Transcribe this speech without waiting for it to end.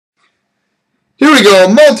Here we go.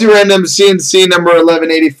 Multi-random C&C number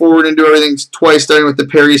 1184. We're going to do everything twice, starting with the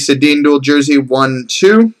Perry Sedin dual jersey. 1,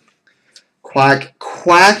 2. Quack,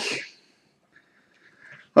 quack.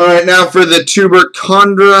 All right, now for the Tubert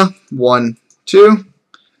Condra. 1, 2.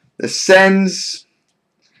 The Sens.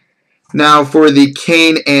 Now for the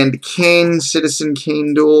Kane and Kane, Citizen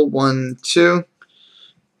Kane duel. 1, 2.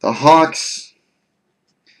 The Hawks.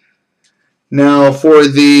 Now for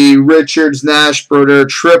the Richards Nash Broder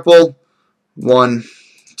triple. 1,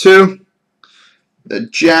 2. The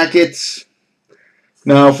Jackets.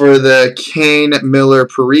 Now for the Kane Miller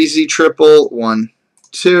Parisi triple. 1,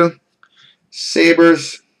 2.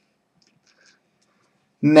 Sabres.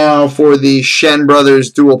 Now for the Shen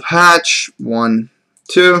Brothers dual patch. 1,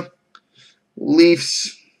 2.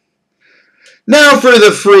 Leafs. Now for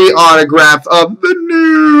the free autograph of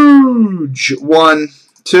the Nuge. 1,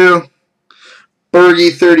 2.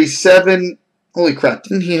 Bergie 37. Holy crap,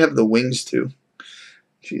 didn't he have the wings too?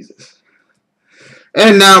 Jesus.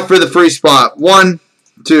 And now for the free spot. 1,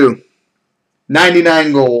 2.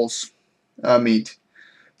 99 goals. Meet.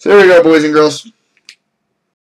 So there we go, boys and girls.